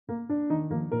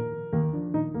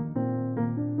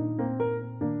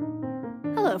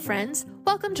Hello, friends.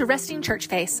 Welcome to Resting Church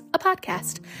Face, a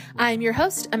podcast. I'm your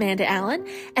host, Amanda Allen,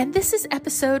 and this is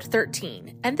episode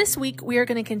 13. And this week, we are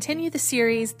going to continue the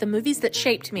series, The Movies That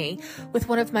Shaped Me, with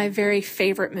one of my very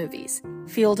favorite movies,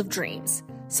 Field of Dreams.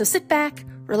 So sit back,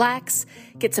 relax,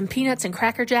 get some peanuts and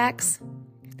Cracker Jacks.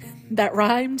 That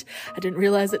rhymed. I didn't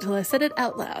realize it till I said it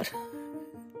out loud.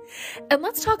 And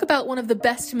let's talk about one of the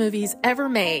best movies ever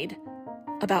made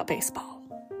about baseball.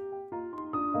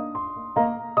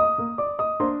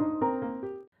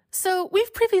 So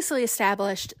we've previously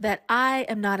established that I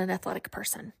am not an athletic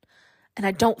person, and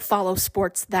I don't follow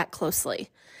sports that closely.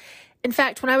 In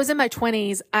fact, when I was in my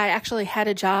 20s, I actually had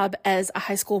a job as a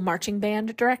high school marching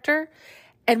band director.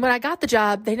 And when I got the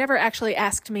job, they never actually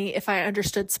asked me if I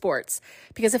understood sports,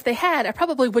 because if they had, I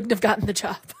probably wouldn't have gotten the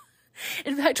job.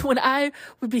 In fact, when I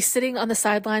would be sitting on the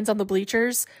sidelines on the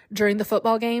bleachers during the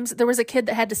football games, there was a kid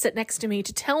that had to sit next to me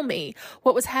to tell me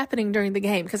what was happening during the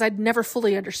game because I'd never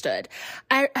fully understood.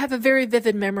 I have a very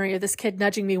vivid memory of this kid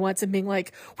nudging me once and being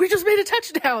like, "We just made a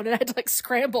touchdown." And I had to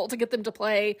scramble to get them to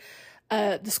play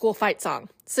the school fight song.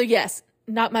 So yes,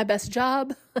 not my best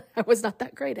job. I was not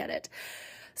that great at it.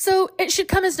 So it should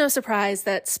come as no surprise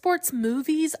that sports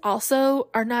movies also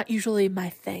are not usually my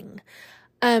thing.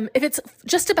 If it's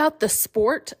just about the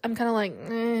sport, I'm kind of like,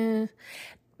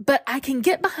 but I can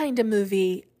get behind a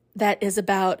movie that is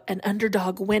about an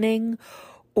underdog winning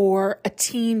or a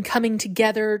team coming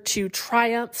together to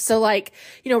triumph. So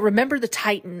remember the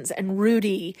Titans and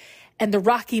Rudy and the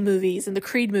Rocky movies and the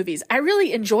Creed movies. I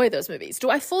really enjoy those movies. Do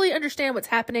I fully understand what's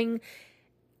happening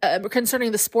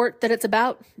concerning the sport that it's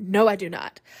about? No, I do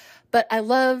not. But I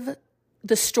love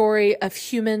the story of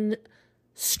human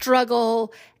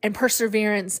struggle and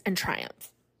perseverance and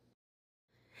triumph.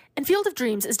 And Field of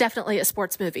Dreams is definitely a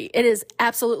sports movie. It is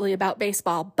absolutely about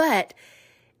baseball, but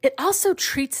it also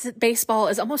treats baseball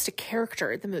as almost a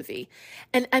character in the movie.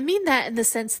 And I mean that in the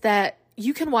sense that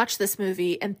you can watch this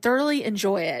movie and thoroughly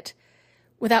enjoy it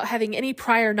without having any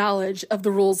prior knowledge of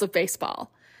the rules of baseball.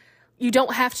 You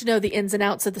don't have to know the ins and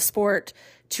outs of the sport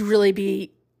to really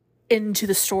be into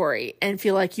the story and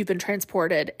feel like you've been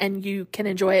transported, and you can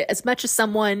enjoy it as much as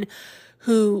someone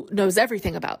who knows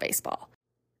everything about baseball.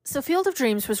 So Field of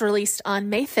Dreams was released on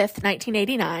May 5th,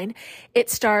 1989. It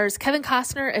stars Kevin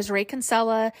Costner as Ray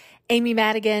Kinsella, Amy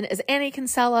Madigan as Annie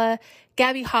Kinsella,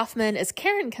 Gabby Hoffman as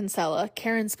Karen Kinsella,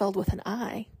 Karen spelled with an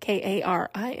I,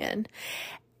 Karin,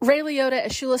 Ray Liotta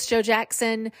as Shoeless Joe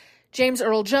Jackson, James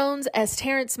Earl Jones as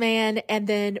Terrence Mann, and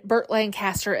then Burt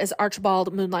Lancaster as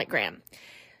Archibald Moonlight Graham.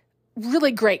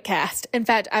 Really great cast. In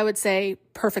fact, I would say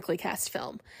perfectly cast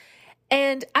film.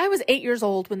 And I was 8 years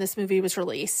old when this movie was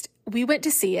released. We went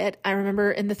to see it, I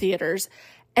remember, in the theaters.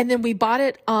 And then we bought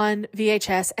it on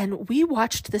VHS, and we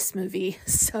watched this movie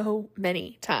so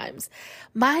many times.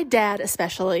 My dad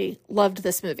especially loved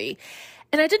this movie.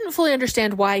 And I didn't fully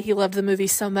understand why he loved the movie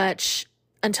so much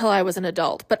until I was an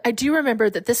adult. But I do remember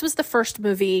that this was the first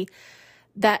movie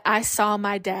that I saw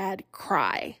my dad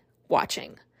cry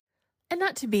watching. And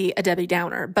not to be a Debbie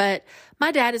Downer, but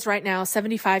my dad is right now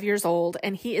 75 years old,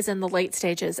 and he is in the late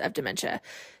stages of dementia.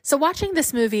 So watching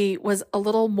this movie was a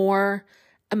little more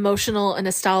emotional and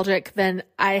nostalgic than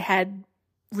I had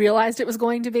realized it was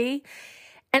going to be.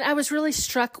 And I was really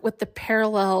struck with the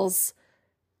parallels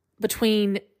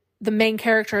between the main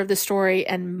character of the story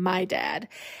and my dad.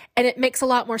 And it makes a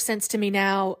lot more sense to me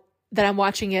now that I'm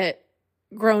watching it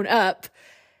grown up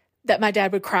that my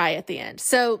dad would cry at the end.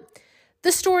 So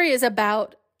the story is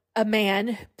about a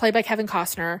man, played by Kevin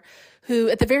Costner, who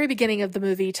at the very beginning of the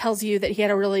movie tells you that he had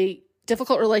a really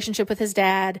difficult relationship with his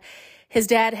dad. His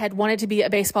dad had wanted to be a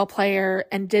baseball player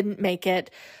and didn't make it,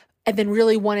 and then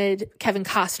really wanted Kevin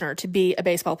Costner to be a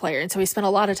baseball player. And so he spent a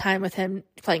lot of time with him,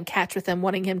 playing catch with him,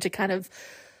 wanting him to kind of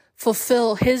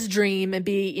fulfill his dream and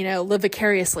be, live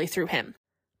vicariously through him.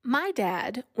 My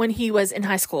dad, when he was in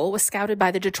high school, was scouted by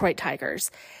the Detroit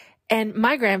Tigers. And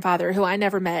my grandfather, who I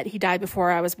never met, he died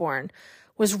before I was born,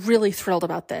 was really thrilled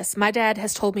about this. My dad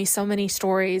has told me so many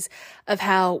stories of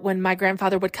how when my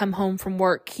grandfather would come home from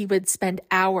work, he would spend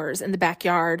hours in the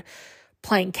backyard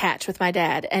playing catch with my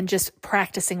dad and just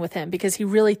practicing with him because he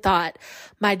really thought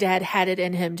my dad had it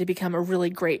in him to become a really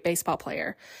great baseball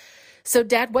player. So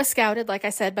dad was scouted, like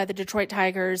I said, by the Detroit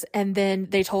Tigers. And then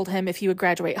they told him if he would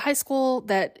graduate high school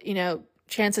that,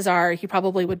 chances are he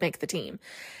probably would make the team.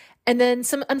 And then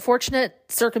some unfortunate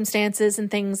circumstances and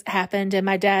things happened, and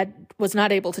my dad was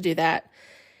not able to do that.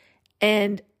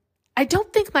 And I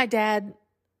don't think my dad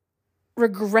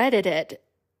regretted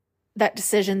that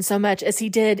decision so much as he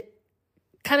did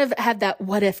kind of have that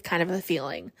what if kind of a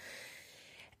feeling.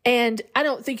 And I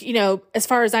don't think, as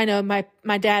far as I know,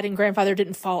 my dad and grandfather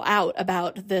didn't fall out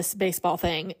about this baseball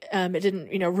thing. It didn't,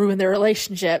 ruin their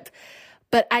relationship.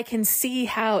 But I can see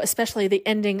how, especially the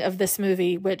ending of this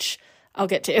movie, which I'll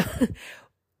get to,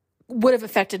 would have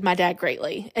affected my dad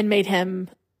greatly and made him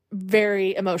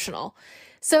very emotional.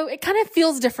 So it kind of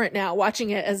feels different now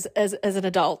watching it as an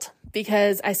adult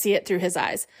because I see it through his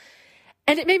eyes.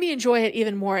 And it made me enjoy it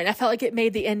even more. And I felt like it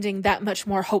made the ending that much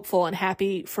more hopeful and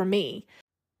happy for me.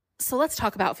 So let's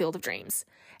talk about Field of Dreams.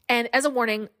 And as a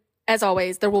warning, as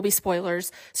always, there will be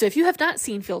spoilers. So if you have not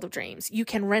seen Field of Dreams, you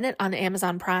can rent it on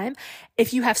Amazon Prime.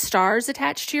 If you have stars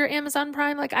attached to your Amazon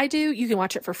Prime like I do, you can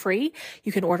watch it for free.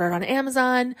 You can order it on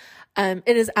Amazon.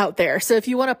 It is out there. So if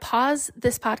you want to pause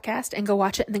this podcast and go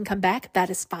watch it and then come back, that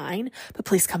is fine. But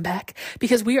please come back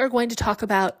because we are going to talk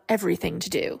about everything to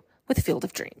do with Field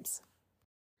of Dreams.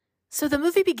 So the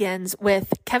movie begins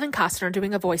with Kevin Costner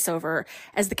doing a voiceover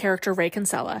as the character Ray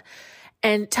Kinsella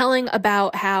and telling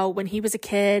about how when he was a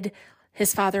kid,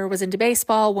 his father was into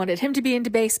baseball, wanted him to be into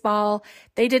baseball.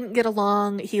 They didn't get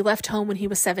along. He left home when he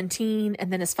was 17,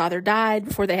 and then his father died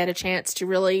before they had a chance to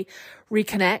really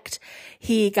reconnect.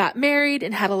 He got married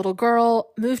and had a little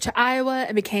girl, moved to Iowa,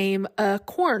 and became a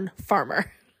corn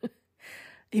farmer.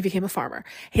 He became a farmer.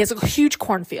 He has a huge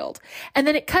cornfield. And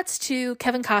then it cuts to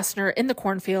Kevin Costner in the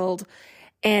cornfield,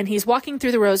 and he's walking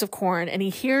through the rows of corn, and he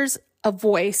hears a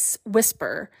voice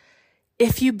whisper,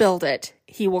 "If you build it,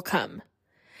 he will come."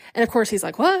 And of course, he's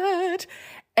like, "What?"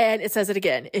 And it says it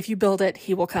again, "If you build it,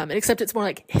 he will come." And except it's more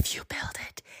like, "If you build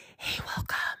it, he will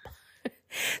come."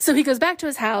 So he goes back to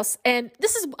his house. And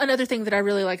this is another thing that I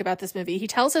really like about this movie. He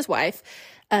tells his wife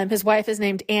is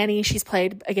named Annie. She's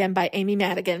played again by Amy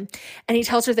Madigan. And he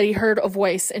tells her that he heard a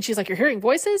voice. And she's like, "You're hearing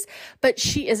voices?" But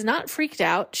she is not freaked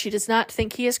out. She does not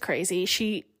think he is crazy.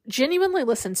 She genuinely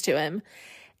listens to him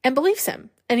and believes him.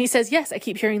 And he says, "Yes, I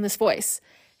keep hearing this voice."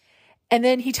 And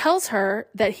then he tells her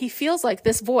that he feels like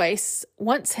this voice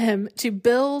wants him to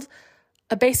build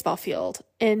a baseball field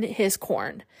in his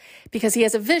corn because he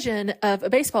has a vision of a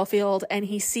baseball field and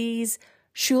he sees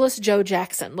Shoeless Joe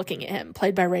Jackson looking at him,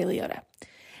 played by Ray Liotta.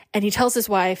 And he tells his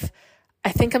wife,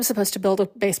 "I think I'm supposed to build a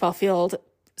baseball field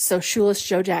so Shoeless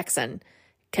Joe Jackson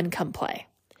can come play."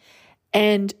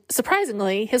 And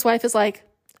surprisingly, his wife is like,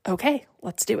 "Okay,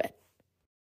 let's do it."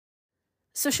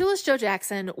 So Shoeless Joe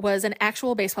Jackson was an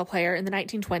actual baseball player in the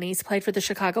 1920s, played for the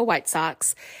Chicago White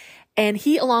Sox. And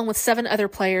he, along with 7 other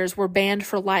players, were banned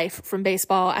for life from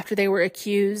baseball after they were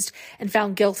accused and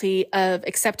found guilty of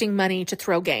accepting money to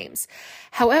throw games.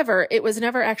 However, it was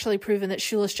never actually proven that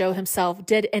Shoeless Joe himself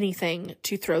did anything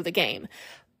to throw the game,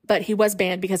 but he was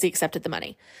banned because he accepted the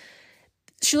money.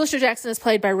 Shoeless Joe Jackson is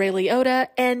played by Ray Liotta.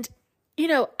 And,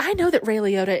 I know that Ray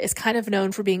Liotta is kind of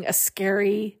known for being a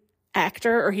scary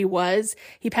actor, or he was.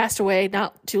 He passed away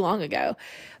not too long ago.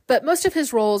 But most of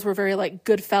his roles were very like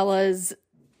Goodfellas,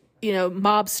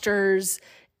 mobsters,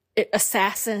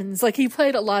 assassins. Like he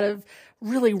played a lot of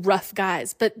really rough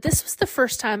guys. But this was the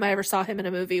first time I ever saw him in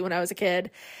a movie when I was a kid.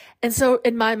 And so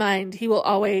in my mind, he will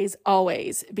always,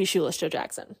 always be Shoeless Joe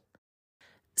Jackson.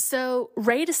 So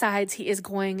Ray decides he is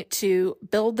going to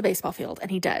build the baseball field, and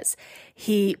he does.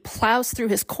 He plows through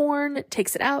his corn,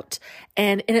 takes it out,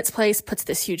 and in its place puts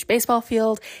this huge baseball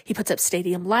field. He puts up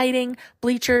stadium lighting,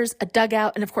 bleachers, a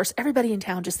dugout, and of course everybody in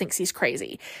town just thinks he's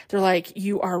crazy. They're like,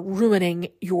 "You are ruining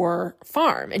your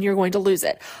farm and you're going to lose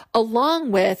it."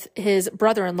 Along with his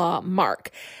brother-in-law, Mark.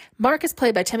 Mark is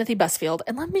played by Timothy Busfield,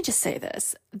 and let me just say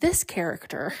this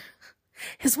character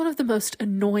is one of the most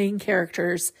annoying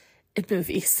characters in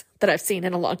movies that I've seen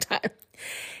in a long time.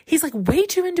 He's like way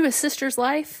too into his sister's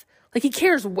life. Like he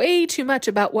cares way too much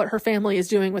about what her family is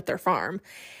doing with their farm.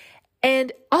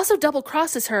 And also double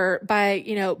crosses her by,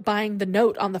 buying the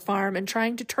note on the farm and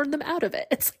trying to turn them out of it.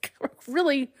 It's like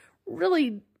really,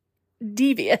 really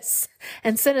devious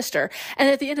and sinister. And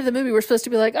at the end of the movie, we're supposed to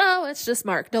be like, "Oh, it's just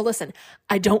Mark." No, listen,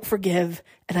 I don't forgive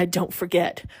and I don't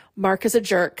forget. Mark is a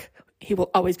jerk. He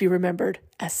will always be remembered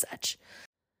as such.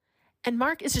 And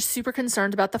Mark is just super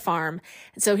concerned about the farm.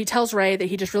 And so he tells Ray that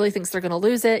he just really thinks they're going to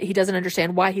lose it. He doesn't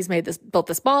understand why he's built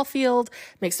this ball field.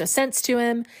 Makes no sense to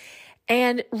him.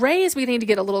 And Ray is beginning to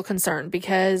get a little concerned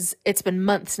because it's been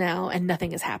months now and nothing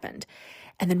has happened.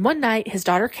 And then one night, his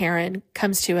daughter Karen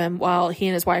comes to him while he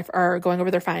and his wife are going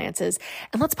over their finances.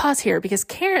 And let's pause here because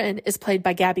Karen is played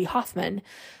by Gabby Hoffman,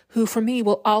 who for me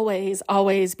will always,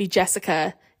 always be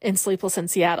Jessica in Sleepless in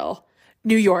Seattle.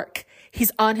 New York.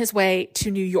 He's on his way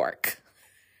to New York,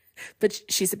 but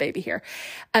she's a baby here.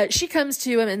 She comes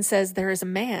to him and says, "There is a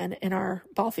man in our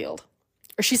ball field."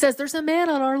 Or she says, "There's a man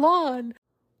on our lawn,"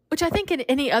 which I think in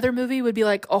any other movie would be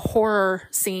like a horror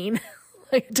scene.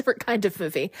 like a different kind of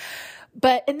movie.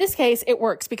 But in this case, it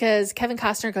works because Kevin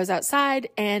Costner goes outside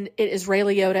and it is Ray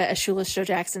Liotta as Shoeless Joe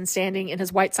Jackson standing in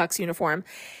his White Sox uniform.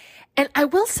 And I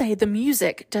will say the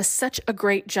music does such a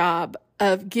great job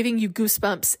of giving you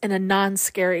goosebumps in a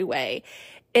non-scary way.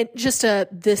 Just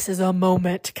this is a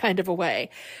moment kind of a way,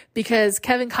 because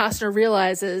Kevin Costner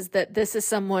realizes that this is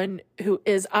someone who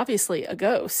is obviously a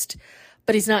ghost,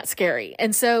 but he's not scary.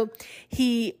 And so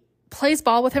he plays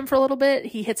ball with him for a little bit.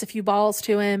 He hits a few balls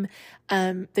to him.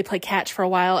 They play catch for a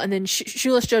while. And then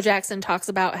Shoeless Joe Jackson talks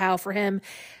about how for him,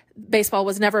 baseball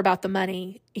was never about the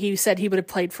money. He said he would have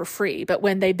played for free, but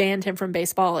when they banned him from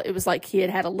baseball, it was like he had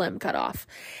had a limb cut off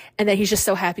and that he's just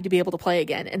so happy to be able to play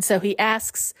again. And so he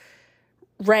asks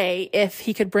Ray if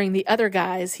he could bring the other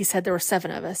guys. He said there were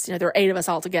 7 of us, there were 8 of us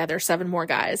all together, 7 more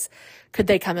guys. Could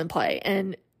they come and play?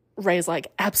 And Ray's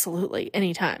like, absolutely,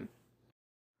 anytime.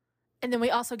 And then we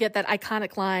also get that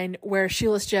iconic line where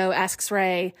Shoeless Joe asks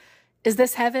Ray, is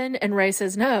this heaven? And Ray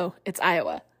says, no, it's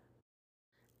Iowa.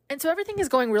 And so everything is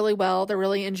going really well. They're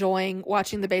really enjoying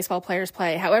watching the baseball players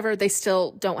play. However, they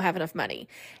still don't have enough money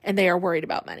and they are worried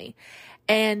about money.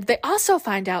 And they also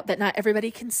find out that not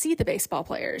everybody can see the baseball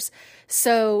players.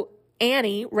 So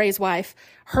Annie, Ray's wife,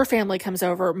 her family comes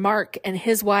over, Mark and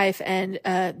his wife and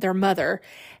their mother.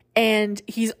 And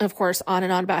he's, of course, on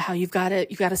and on about how you've got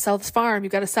to sell this farm.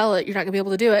 You've got to sell it. You're not gonna be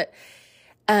able to do it.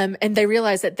 And they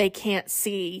realize that they can't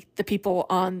see the people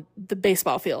on the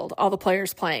baseball field, all the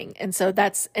players playing. And so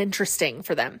that's interesting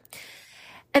for them.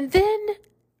 And then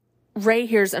Ray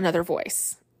hears another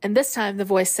voice. And this time the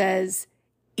voice says,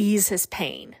 ease his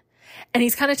pain. And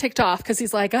he's kind of ticked off because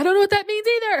he's like, I don't know what that means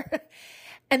either.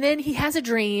 And then he has a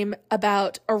dream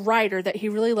about a writer that he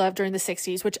really loved during the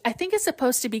 60s, which I think is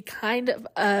supposed to be kind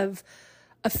of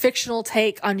a fictional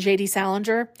take on J.D.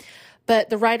 Salinger. But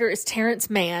the writer is Terrence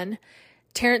Mann.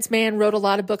 Terrence Mann wrote a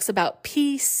lot of books about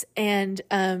peace and,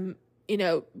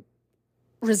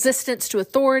 resistance to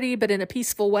authority, but in a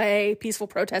peaceful way, peaceful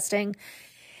protesting.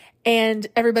 And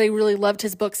everybody really loved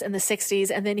his books in the 60s.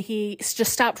 And then he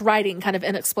just stopped writing kind of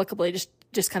inexplicably,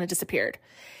 just kind of disappeared.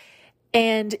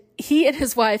 And he and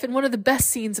his wife, in one of the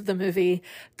best scenes of the movie,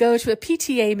 go to a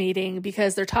PTA meeting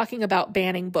because they're talking about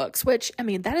banning books, which,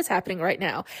 that is happening right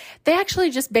now. They actually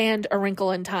just banned A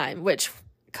Wrinkle in Time, which,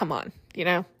 come on,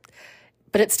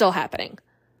 but it's still happening.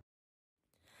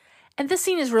 And this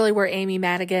scene is really where Amy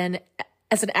Madigan,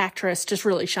 as an actress, just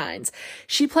really shines.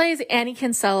 She plays Annie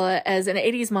Kinsella as an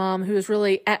 80s mom who is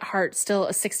really at heart still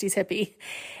a 60s hippie.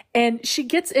 And she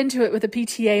gets into it with a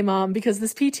PTA mom because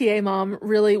this PTA mom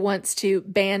really wants to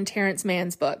ban Terrence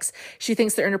Mann's books. She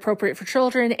thinks they're inappropriate for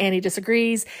children. Annie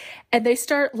disagrees. And they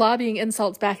start lobbying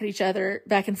insults back at each other,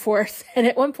 back and forth. And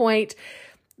at one point,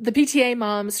 the PTA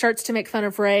mom starts to make fun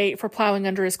of Ray for plowing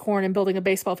under his corn and building a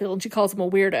baseball field, and she calls him a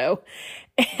weirdo.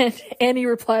 And Annie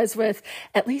replies with,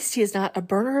 at least he is not a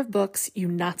burner of books, you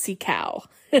Nazi cow.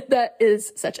 That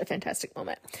is such a fantastic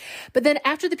moment. But then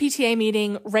after the PTA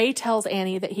meeting, Ray tells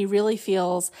Annie that he really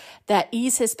feels that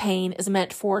Ease His Pain is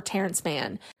meant for Terrence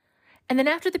Mann. And then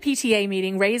after the PTA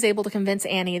meeting, Ray is able to convince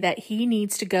Annie that he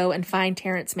needs to go and find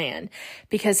Terrence Mann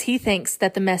because he thinks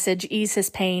that the message Ease His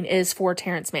Pain is for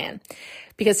Terrence Mann.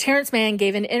 Because Terrence Mann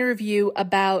gave an interview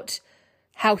about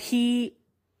how he,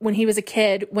 when he was a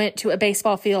kid, went to a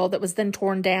baseball field that was then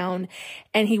torn down,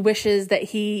 and he wishes that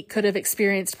he could have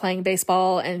experienced playing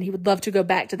baseball and he would love to go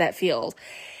back to that field.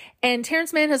 And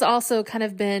Terrence Mann has also kind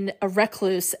of been a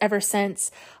recluse ever since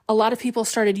a lot of people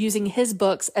started using his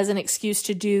books as an excuse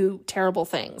to do terrible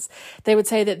things. They would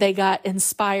say that they got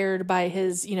inspired by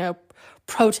his,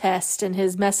 protest and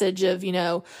his message of,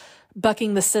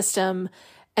 bucking the system,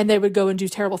 and they would go and do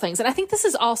terrible things. And I think this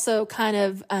is also kind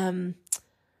of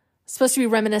supposed to be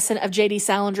reminiscent of J.D.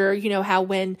 Salinger, how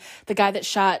when the guy that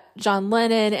shot John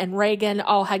Lennon and Reagan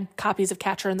all had copies of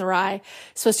Catcher in the Rye,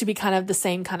 supposed to be kind of the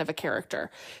same kind of a character.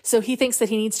 So he thinks that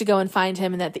he needs to go and find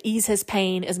him and that the Ease His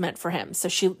Pain is meant for him. So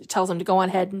she tells him to go on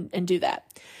ahead and do that.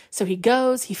 So he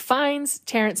goes, he finds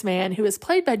Terrence Mann, who is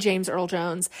played by James Earl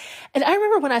Jones. And I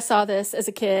remember when I saw this as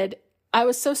a kid, I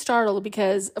was so startled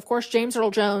because, of course, James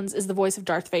Earl Jones is the voice of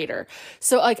Darth Vader.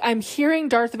 So, I'm hearing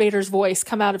Darth Vader's voice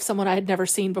come out of someone I had never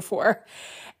seen before.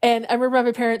 And I remember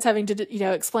my parents having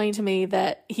to, explain to me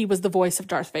that he was the voice of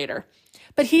Darth Vader.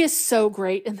 But he is so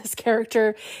great in this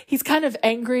character. He's kind of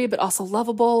angry, but also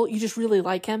lovable. You just really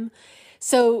like him.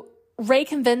 So Ray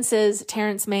convinces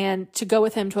Terrence Mann to go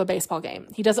with him to a baseball game.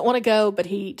 He doesn't want to go, but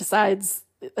he decides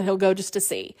he'll go just to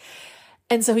see.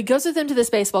 And so he goes with them to this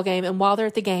baseball game, and while they're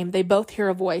at the game, they both hear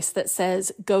a voice that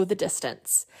says, "Go the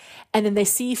distance." And then they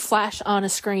see flash on a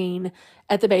screen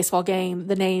at the baseball game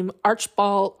the name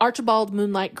Archibald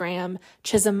Moonlight Graham,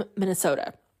 Chisholm,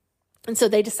 Minnesota. And so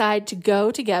they decide to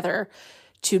go together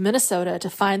to Minnesota to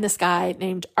find this guy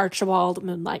named Archibald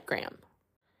Moonlight Graham.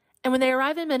 And when they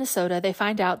arrive in Minnesota, they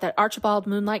find out that Archibald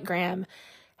Moonlight Graham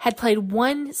had played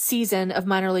one season of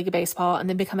minor league baseball and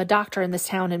then become a doctor in this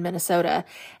town in Minnesota,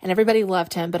 and everybody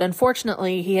loved him, but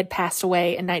unfortunately he had passed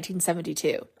away in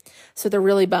 1972. So they're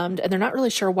really bummed, and they're not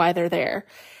really sure why they're there.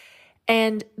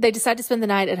 And they decide to spend the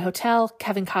night at a hotel.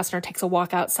 Kevin Costner takes a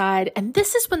walk outside, and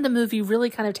this is when the movie really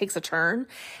kind of takes a turn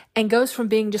and goes from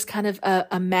being just kind of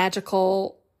a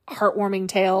magical, heartwarming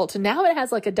tale to now it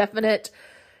has like a definite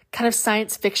kind of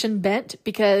science fiction bent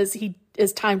because he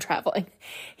is time traveling.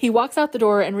 He walks out the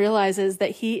door and realizes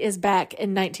that he is back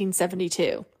in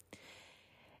 1972.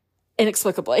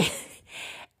 Inexplicably.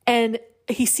 And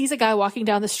he sees a guy walking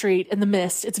down the street in the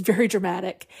mist. It's very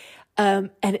dramatic.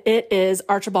 And it is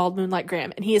Archibald Moonlight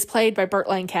Graham. And he is played by Burt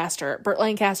Lancaster. Burt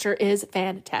Lancaster is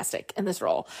fantastic in this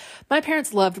role. My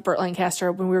parents loved Burt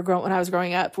Lancaster when I was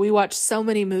growing up. We watched so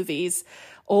many movies,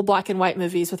 old black and white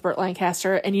movies with Burt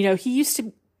Lancaster. And, he used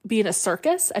to be in a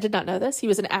circus. I did not know this. He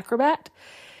was an acrobat.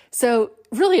 So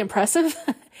really impressive.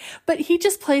 But he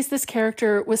just plays this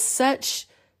character with such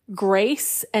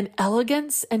grace and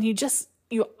elegance, and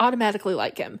you automatically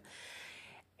like him.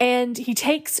 And he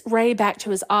takes Ray back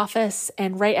to his office,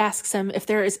 and Ray asks him if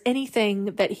there is anything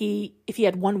that if he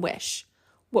had one wish,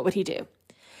 what would he do?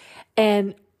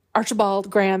 And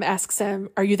Archibald Graham asks him,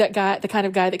 "Are you that guy, the kind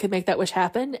of guy that could make that wish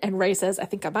happen?" And Ray says, "I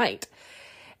think I might."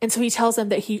 And so he tells him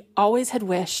that he always had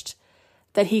wished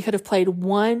that he could have played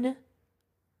one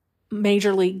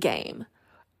major league game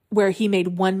where he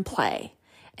made one play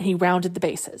and he rounded the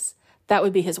bases. That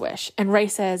would be his wish. And Ray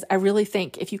says, "I really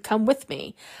think if you come with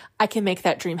me, I can make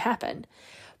that dream happen."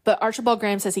 But Archibald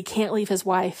Graham says he can't leave his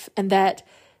wife, and that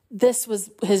this was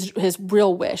his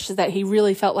real wish, that he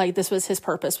really felt like this was his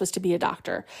purpose, was to be a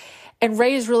doctor. And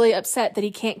Ray is really upset that he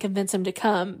can't convince him to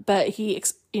come, but he,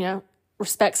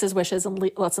 respects his wishes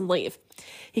and lets him leave.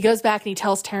 He goes back and he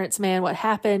tells Terrence Mann what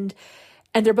happened,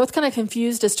 and they're both kind of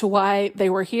confused as to why they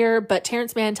were here, but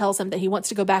Terrence Mann tells him that he wants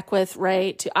to go back with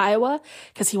Ray to Iowa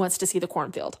because he wants to see the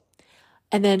cornfield.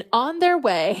 And then on their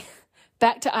way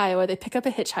back to Iowa, they pick up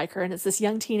a hitchhiker, and it's this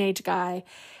young teenage guy,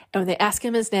 and when they ask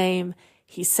him his name,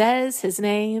 he says his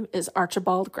name is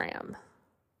Archibald Graham.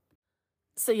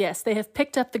 So yes, they have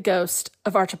picked up the ghost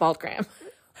of Archibald Graham.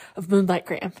 Of Moonlight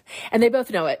Graham. And they both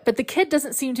know it. But the kid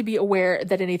doesn't seem to be aware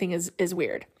that anything is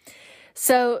weird.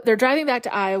 So they're driving back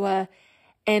to Iowa,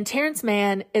 and Terrence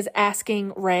Mann is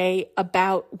asking Ray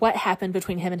about what happened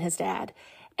between him and his dad.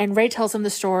 And Ray tells him the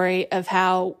story of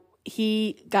how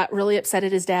he got really upset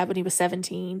at his dad when he was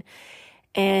 17.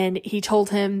 And he told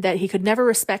him that he could never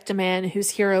respect a man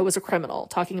whose hero was a criminal,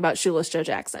 talking about Shoeless Joe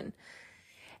Jackson.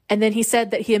 And then he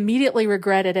said that he immediately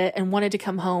regretted it and wanted to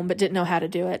come home, but didn't know how to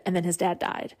do it. And then his dad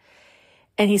died.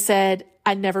 And he said,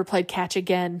 "I never played catch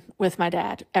again with my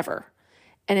dad, ever."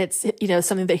 And it's,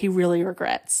 something that he really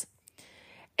regrets.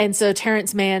 And so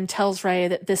Terrence Mann tells Ray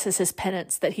that this is his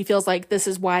penance, that he feels like this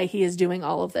is why he is doing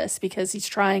all of this, because he's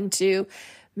trying to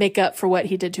make up for what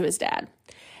he did to his dad.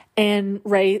 And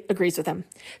Ray agrees with him.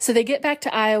 So they get back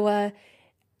to Iowa.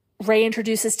 Ray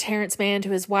introduces Terrence Mann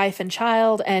to his wife and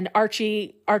child, and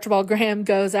Archibald Graham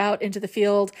goes out into the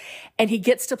field, and he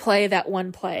gets to play that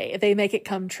one play. They make it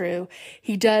come true.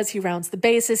 He rounds the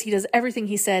bases. He does everything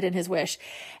he said in his wish.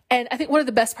 And I think one of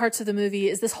the best parts of the movie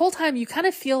is this whole time you kind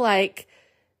of feel like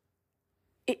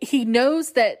he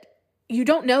knows that, you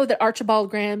don't know that Archibald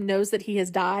Graham knows that he has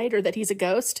died or that he's a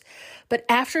ghost. But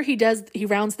after he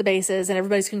rounds the bases and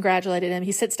everybody's congratulated him,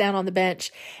 he sits down on the bench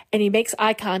and he makes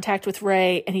eye contact with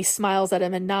Ray and he smiles at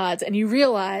him and nods. And you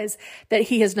realize that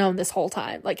he has known this whole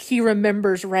time. Like, he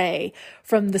remembers Ray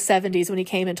from the 70s when he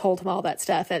came and told him all that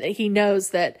stuff. And he knows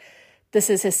that this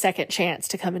is his second chance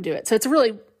to come and do it. So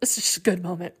it's just a good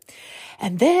moment.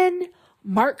 And then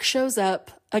Mark shows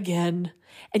up again.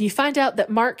 And you find out that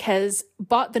Mark has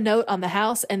bought the note on the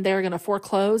house and they're going to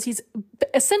foreclose. He's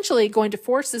essentially going to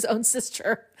force his own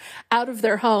sister out of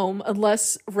their home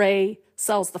unless Ray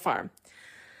sells the farm.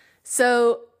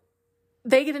 So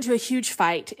they get into a huge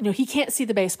fight. He can't see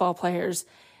the baseball players,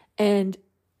 and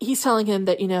he's telling him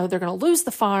that, they're going to lose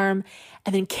the farm.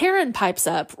 And then Karen pipes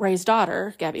up, Ray's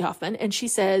daughter, Gabby Hoffman, and she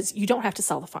says, "You don't have to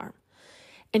sell the farm."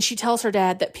 And she tells her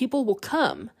dad that people will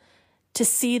come to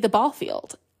see the ball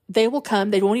field. They will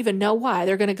come. They won't even know why.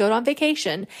 They're going to go on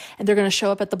vacation and they're going to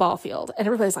show up at the ball field. And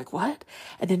everybody's like, what?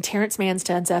 And then Terrence Mann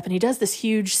stands up and he does this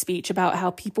huge speech about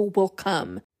how people will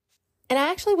come. And I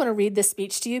actually want to read this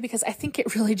speech to you because I think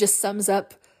it really just sums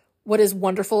up what is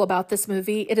wonderful about this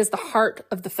movie. It is the heart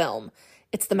of the film.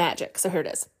 It's the magic. So here it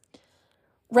is.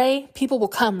 Ray, people will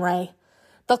come, Ray.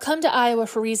 They'll come to Iowa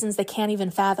for reasons they can't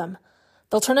even fathom.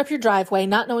 They'll turn up your driveway,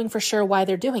 not knowing for sure why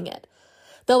they're doing it.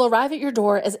 They'll arrive at your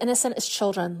door as innocent as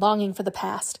children, longing for the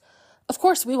past. Of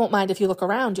course, we won't mind if you look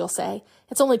around, you'll say.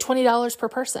 It's only $20 per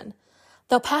person.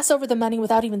 They'll pass over the money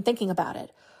without even thinking about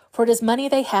it, for it is money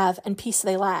they have and peace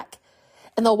they lack.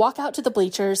 And they'll walk out to the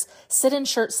bleachers, sit in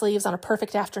shirt sleeves on a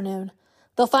perfect afternoon.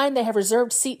 They'll find they have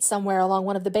reserved seats somewhere along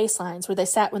one of the baselines where they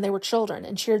sat when they were children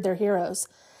and cheered their heroes.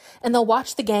 And they'll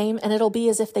watch the game, and it'll be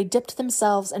as if they dipped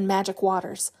themselves in magic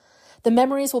waters. The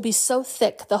memories will be so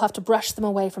thick they'll have to brush them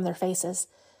away from their faces.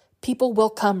 People will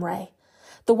come, Ray.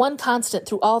 The one constant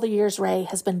through all the years, Ray,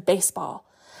 has been baseball.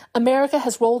 America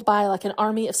has rolled by like an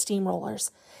army of steamrollers.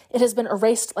 It has been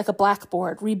erased like a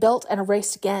blackboard, rebuilt and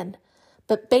erased again.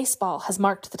 But baseball has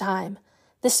marked the time.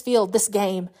 This field, this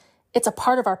game, it's a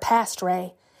part of our past,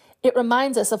 Ray. It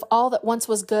reminds us of all that once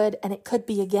was good, and it could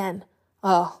be again.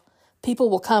 Oh, people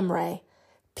will come, Ray.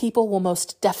 People will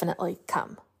most definitely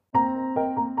come.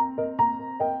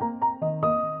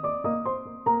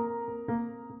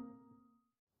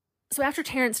 So after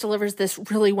Terrence delivers this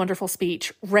really wonderful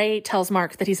speech, Ray tells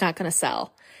Mark that he's not going to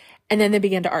sell. And then they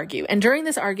begin to argue. And during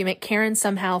this argument, Karen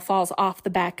somehow falls off the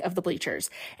back of the bleachers.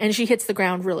 And she hits the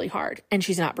ground really hard. And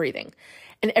she's not breathing.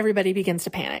 And everybody begins to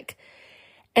panic.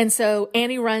 And so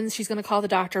Annie runs. She's going to call the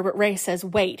doctor. But Ray says,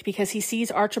 wait, because he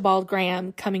sees Archibald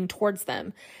Graham coming towards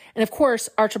them. And of course,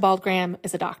 Archibald Graham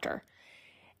is a doctor.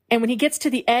 And when he gets to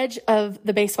the edge of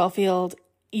the baseball field,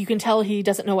 you can tell he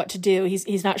doesn't know what to do.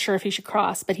 He's not sure if he should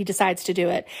cross, but he decides to do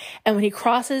it. And when he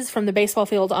crosses from the baseball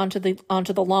field onto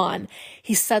the lawn,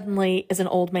 he suddenly is an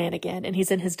old man again, and he's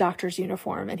in his doctor's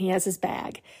uniform, and he has his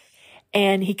bag.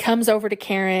 And he comes over to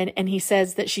Karen, and he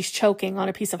says that she's choking on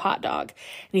a piece of hot dog.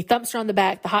 And he thumps her on the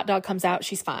back. The hot dog comes out.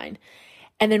 She's fine.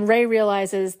 And then Ray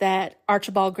realizes that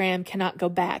Archibald Graham cannot go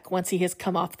back once he has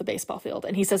come off the baseball field.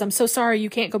 And he says, I'm so sorry.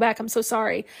 You can't go back. I'm so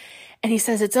sorry. And he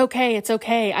says, it's okay. It's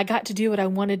okay. I got to do what I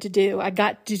wanted to do. I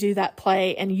got to do that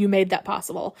play, and you made that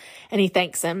possible. And he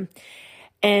thanks him.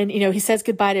 And, he says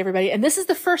goodbye to everybody. And this is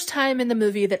the first time in the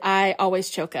movie that I always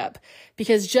choke up,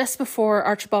 because just before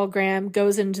Archibald Graham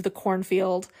goes into the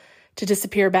cornfield to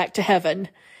disappear back to heaven,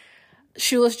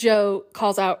 Shoeless Joe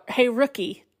calls out, hey,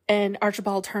 rookie. And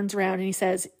Archibald turns around and he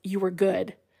says, you were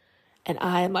good. And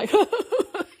I am like,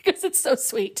 because it's so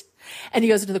sweet. And he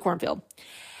goes into the cornfield.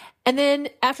 And then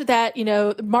after that,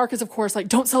 Mark is, of course, like,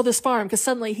 don't sell this farm, because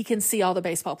suddenly he can see all the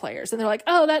baseball players. And they're like,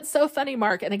 oh, that's so funny,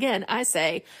 Mark. And again, I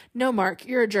say, no, Mark,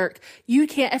 you're a jerk. You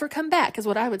can't ever come back, is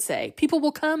what I would say. People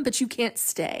will come, but you can't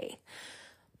stay.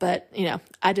 But,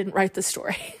 I didn't write the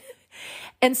story.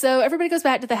 And so everybody goes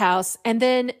back to the house. And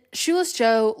then Shoeless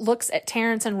Joe looks at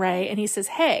Terrence and Ray and he says,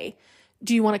 hey,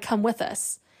 do you want to come with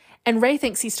us? And Ray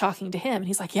thinks he's talking to him. And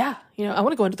he's like, yeah, I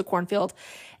want to go into the cornfield.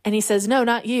 And he says, no,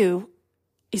 not you.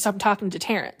 He's talking to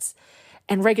Terrence.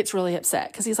 And Ray gets really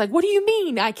upset because he's like, what do you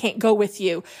mean I can't go with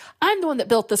you? I'm the one that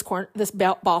built this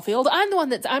ball field. I'm the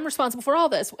one I'm responsible for all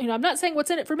this. I'm not saying what's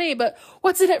in it for me, but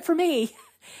what's in it for me?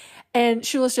 And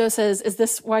Shoeless Joe says, is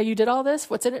this why you did all this?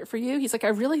 What's in it for you? He's like, I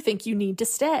really think you need to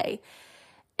stay.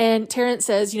 And Terrence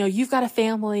says, you've got a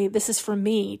family. This is for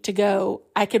me to go.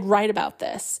 I could write about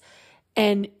this.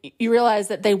 And you realize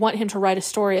that they want him to write a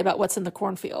story about what's in the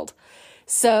cornfield.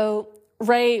 So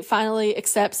Ray finally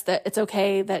accepts that it's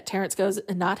okay that Terrence goes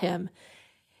and not him.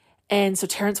 And so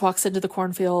Terrence walks into the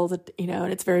cornfield,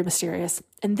 and it's very mysterious.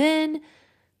 And then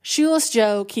Shoeless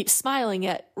Joe keeps smiling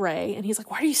at Ray. And he's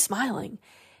like, why are you smiling?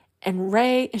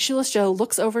 And Shoeless Joe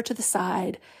looks over to the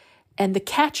side, and the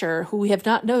catcher, who we have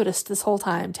not noticed this whole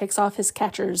time, takes off his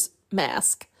catcher's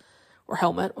mask or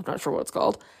helmet. I'm not sure what it's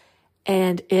called.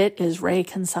 And it is Ray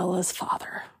Kinsella's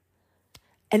father.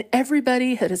 And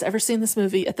everybody that has ever seen this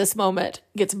movie at this moment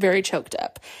gets very choked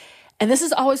up. And this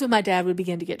is always when my dad would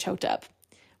begin to get choked up.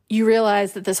 You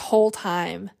realize that this whole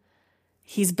time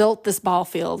he's built this ball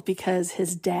field because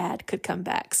his dad could come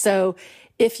back. So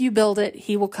if you build it,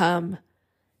 he will come,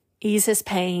 ease his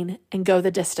pain, and go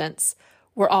the distance.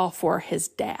 We're all for his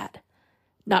dad,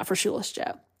 not for Shoeless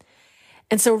Joe.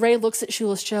 And so Ray looks at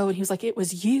Shoeless Joe and he was like, it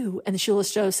was you. And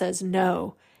Shoeless Joe says,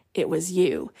 no, it was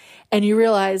you. And you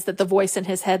realize that the voice in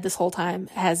his head this whole time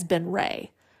has been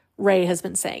Ray. Ray has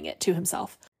been saying it to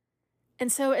himself.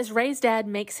 And so as Ray's dad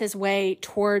makes his way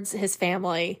towards his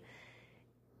family,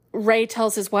 Ray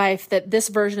tells his wife that this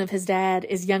version of his dad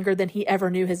is younger than he ever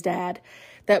knew his dad.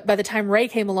 That by the time Ray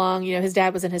came along, his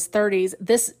dad was in his 30s.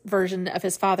 This version of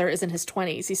his father is in his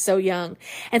 20s. He's so young.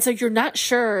 And so you're not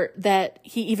sure that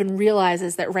he even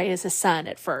realizes that Ray is his son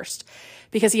at first,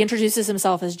 because he introduces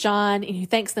himself as John and he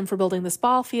thanks them for building this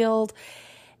ball field.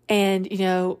 And,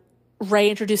 Ray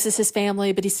introduces his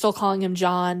family, but he's still calling him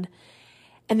John.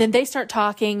 And then they start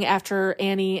talking after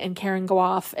Annie and Karen go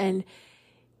off, and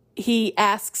he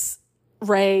asks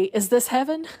Ray, "Is this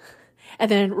heaven?" And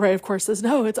then Ray, of course, says,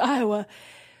 "No, it's Iowa."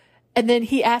 And then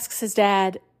he asks his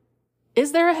dad,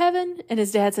 "Is there a heaven?" And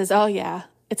his dad says, "Oh yeah,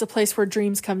 it's a place where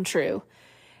dreams come true."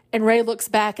 And Ray looks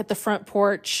back at the front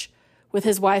porch with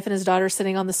his wife and his daughter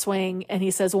sitting on the swing, and he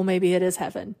says, "Well, maybe it is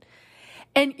heaven."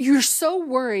 And you're so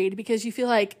worried because you feel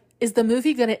like, is the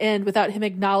movie going to end without him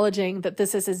acknowledging that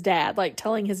this is his dad, like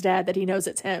telling his dad that he knows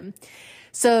it's him?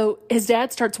 So his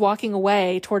dad starts walking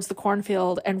away towards the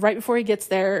cornfield, and right before he gets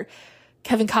there,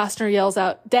 Kevin Costner yells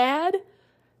out, "Dad!"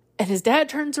 And his dad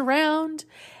turns around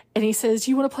and he says,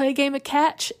 "You want to play a game of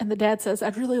catch?" And the dad says,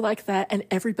 "I'd really like that." And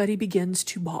everybody begins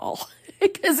to bawl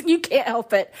because you can't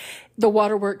help it. The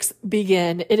waterworks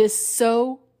begin. It is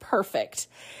so perfect.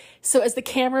 So as the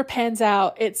camera pans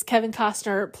out, it's Kevin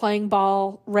Costner playing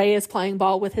ball. Ray is playing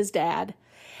ball with his dad.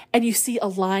 And you see a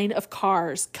line of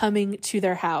cars coming to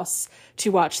their house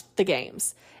to watch the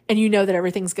games. And you know that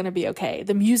everything's going to be okay.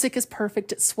 The music is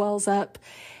perfect. It swells up.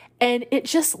 And it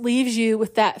just leaves you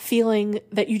with that feeling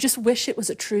that you just wish it was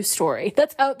a true story.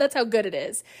 That's how good it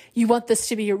is. You want this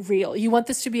to be real. You want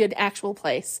this to be an actual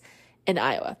place in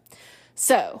Iowa.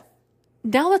 So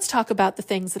now let's talk about the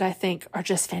things that I think are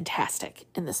just fantastic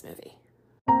in this movie.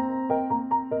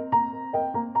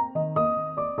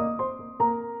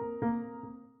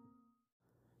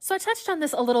 So I touched on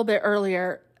this a little bit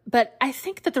earlier, but I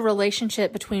think that the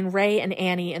relationship between Ray and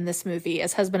Annie in this movie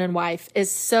as husband and wife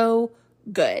is so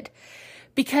good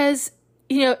because,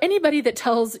 anybody that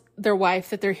tells their wife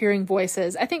that they're hearing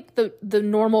voices, I think the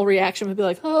normal reaction would be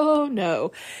like, "Oh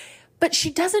no." But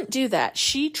she doesn't do that.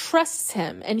 She trusts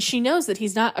him and she knows that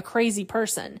he's not a crazy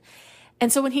person.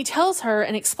 And so when he tells her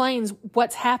and explains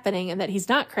what's happening and that he's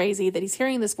not crazy, that he's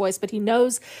hearing this voice, but he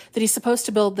knows that he's supposed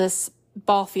to build this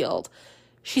ball field,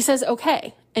 she says,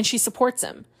 okay. And she supports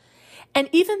him. And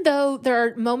even though there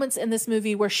are moments in this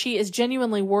movie where she is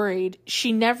genuinely worried,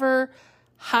 she never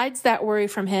hides that worry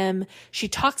from him. She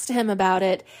talks to him about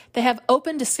it. They have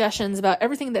open discussions about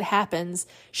everything that happens.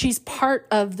 She's part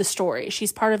of the story.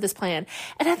 She's part of this plan.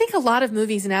 And I think a lot of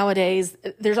movies nowadays,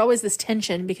 there's always this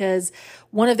tension because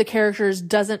one of the characters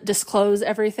doesn't disclose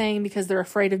everything because they're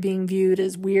afraid of being viewed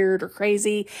as weird or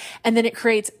crazy. And then it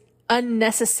creates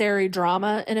unnecessary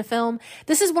drama in a film.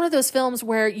 This is one of those films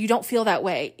where you don't feel that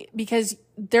way because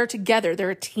they're together.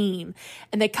 They're a team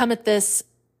and they come at this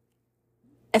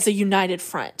as a united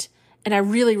front. And I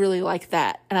really, really like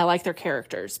that. And I like their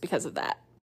characters because of that.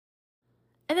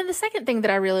 And then the second thing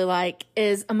that I really like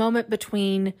is a moment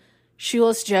between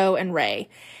Shoeless Joe and Ray.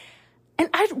 And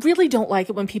I really don't like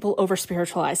it when people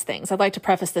over-spiritualize things. I'd like to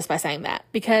preface this by saying that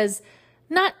because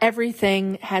not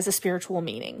everything has a spiritual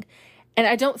meaning. And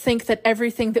I don't think that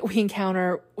everything that we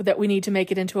encounter, that we need to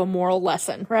make it into a moral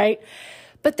lesson, right?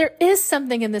 But there is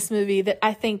something in this movie that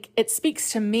I think it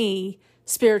speaks to me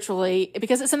spiritually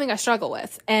because it's something I struggle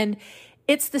with. And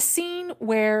it's the scene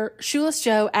where Shoeless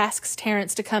Joe asks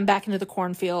Terrence to come back into the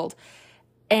cornfield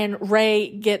and Ray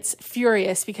gets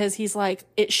furious because he's like,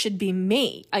 "It should be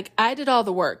me. Like, I did all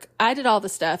the work. I did all the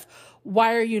stuff.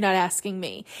 Why are you not asking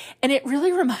me?" And it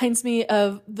really reminds me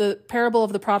of the parable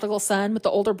of the prodigal son with the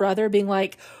older brother being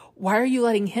like, "Why are you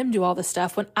letting him do all this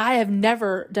stuff when I have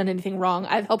never done anything wrong?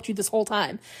 I've helped you this whole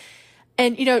time."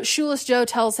 And, Shoeless Joe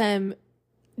tells him,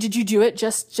 "Did you do it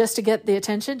just to get the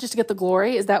attention, just to get the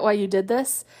glory? Is that why you did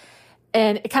this?"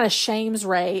 And it kind of shames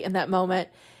Ray in that moment.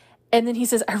 And then he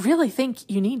says, "I really think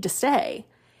you need to stay."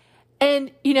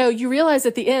 And, you realize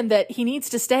at the end that he needs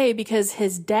to stay because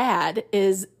his dad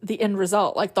is the end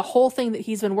result. Like the whole thing that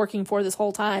he's been working for this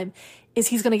whole time is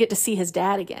he's going to get to see his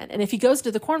dad again. And if he goes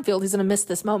to the cornfield, he's going to miss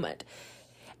this moment.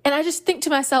 And I just think to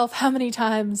myself, how many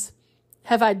times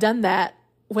have I done that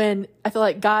when I feel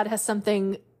like God has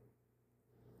something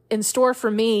in store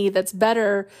for me that's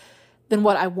better than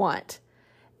what I want?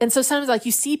 And so sometimes like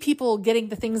you see people getting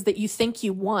the things that you think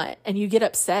you want and you get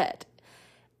upset.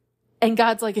 And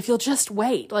God's like, if you'll just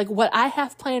wait, like what I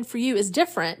have planned for you is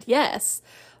different, yes,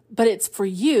 but it's for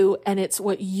you and it's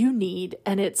what you need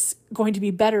and it's going to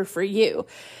be better for you.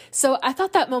 So I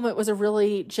thought that moment was a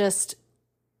really just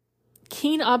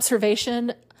keen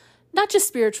observation, not just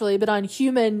spiritually, but on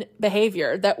human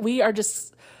behavior, that we are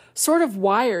just sort of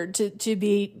wired to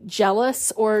be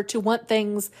jealous or to want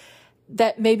things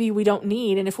that maybe we don't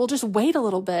need. And if we'll just wait a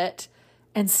little bit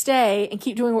and stay and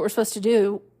keep doing what we're supposed to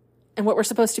do and what we're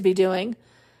supposed to be doing,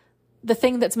 the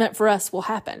thing that's meant for us will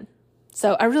happen.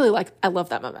 So I love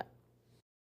that moment.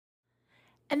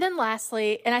 And then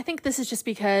lastly, and I think this is just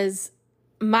because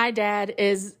my dad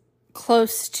is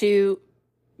close to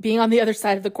being on the other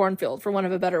side of the cornfield, for want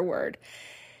of a better word.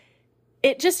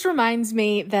 It just reminds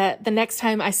me that the next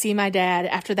time I see my dad,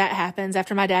 after that happens,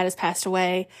 after my dad has passed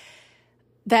away,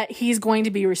 that he's going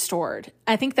to be restored.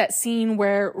 I think that scene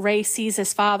where Ray sees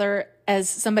his father as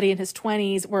somebody in his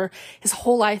 20s, where his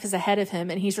whole life is ahead of him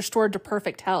and he's restored to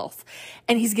perfect health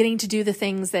and he's getting to do the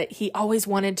things that he always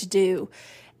wanted to do.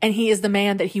 And he is the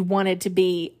man that he wanted to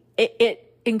be. It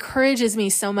encourages me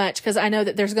so much because I know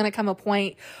that there's going to come a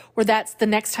point where that's the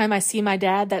next time I see my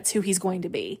dad, that's who he's going to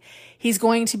be. He's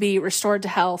going to be restored to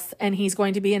health and he's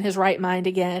going to be in his right mind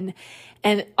again.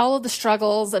 And all of the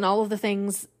struggles and all of the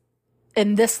things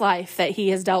in this life that he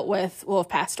has dealt with will have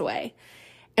passed away.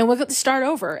 And we'll get to start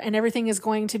over and everything is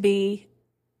going to be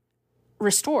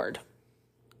restored.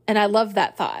 And I love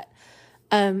that thought,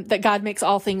 that God makes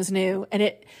all things new. And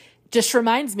it just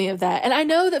reminds me of that. And I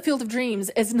know that Field of Dreams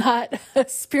is not a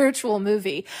spiritual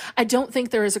movie. I don't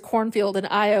think there is a cornfield in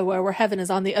Iowa where heaven is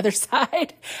on the other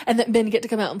side and that men get to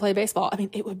come out and play baseball. I mean,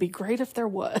 it would be great if there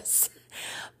was,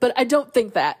 but I don't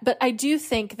think that. But I do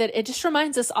think that it just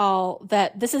reminds us all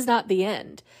that this is not the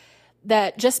end,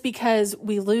 that just because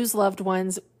we lose loved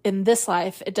ones in this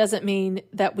life, it doesn't mean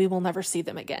that we will never see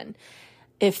them again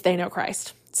if they know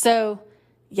Christ. So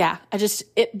yeah,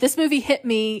 this movie hit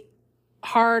me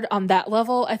hard on that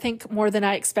level, I think more than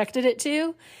I expected it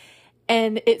to.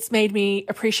 And it's made me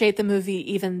appreciate the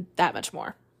movie even that much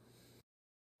more.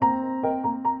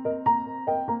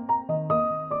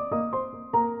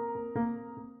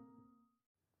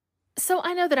 So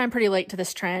I know that I'm pretty late to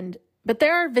this trend, but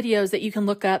there are videos that you can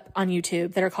look up on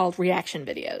YouTube that are called reaction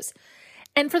videos.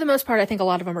 And for the most part, I think a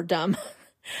lot of them are dumb.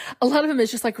 A lot of them is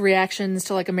just like reactions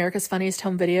to like America's Funniest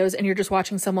Home Videos, and you're just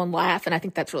watching someone laugh, and I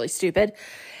think that's really stupid.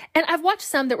 And I've watched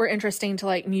some that were interesting to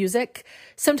like music.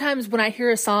 Sometimes when I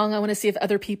hear a song, I want to see if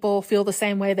other people feel the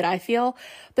same way that I feel.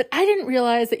 But I didn't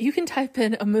realize that you can type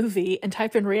in a movie and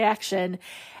type in reaction,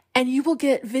 and you will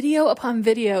get video upon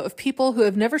video of people who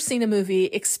have never seen a movie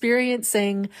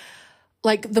experiencing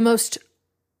like the most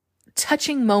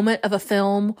touching moment of a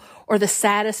film or the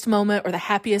saddest moment or the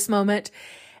happiest moment.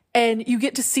 And you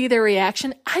get to see their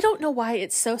reaction. I don't know why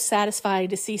it's so satisfying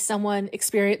to see someone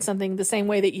experience something the same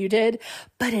way that you did,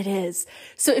 but it is.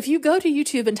 So if you go to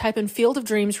YouTube and type in Field of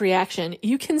Dreams reaction,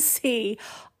 you can see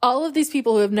all of these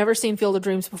people who have never seen Field of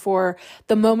Dreams before,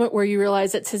 the moment where you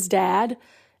realize it's his dad,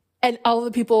 and all of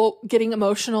the people getting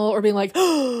emotional or being like,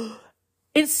 oh,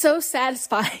 it's so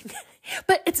satisfying.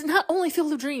 But it's not only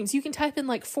Field of Dreams. You can type in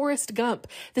like Forrest Gump,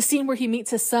 the scene where he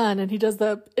meets his son and he does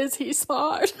is he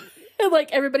smart? And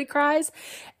like everybody cries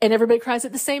and everybody cries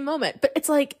at the same moment. But it's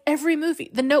like every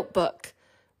movie, The Notebook,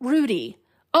 Rudy,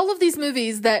 all of these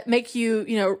movies that make you,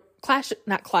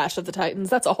 not Clash of the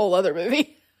Titans. That's a whole other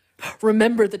movie.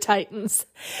 Remember the Titans.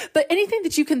 But anything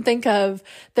that you can think of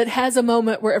that has a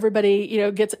moment where everybody,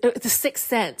 gets the Sixth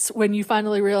Sense when you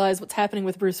finally realize what's happening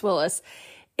with Bruce Willis.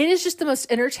 It is just the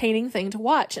most entertaining thing to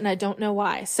watch. And I don't know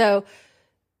why. So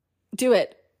do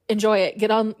it. Enjoy it.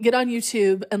 Get on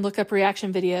YouTube and look up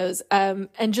reaction videos,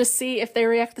 and just see if they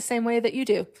react the same way that you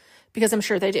do, because I'm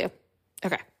sure they do.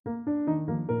 Okay.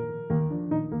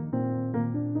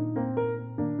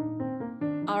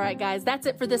 All right, guys, that's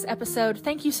it for this episode.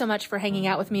 Thank you so much for hanging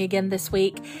out with me again this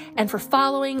week and for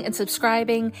following and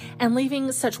subscribing and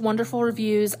leaving such wonderful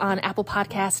reviews on Apple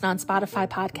Podcasts and on Spotify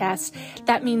Podcasts.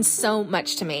 That means so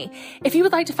much to me. If you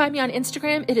would like to find me on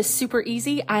Instagram, it is super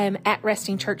easy. I am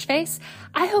 @RestingChurchFace.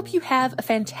 I hope you have a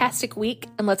fantastic week,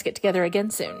 and let's get together again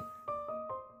soon.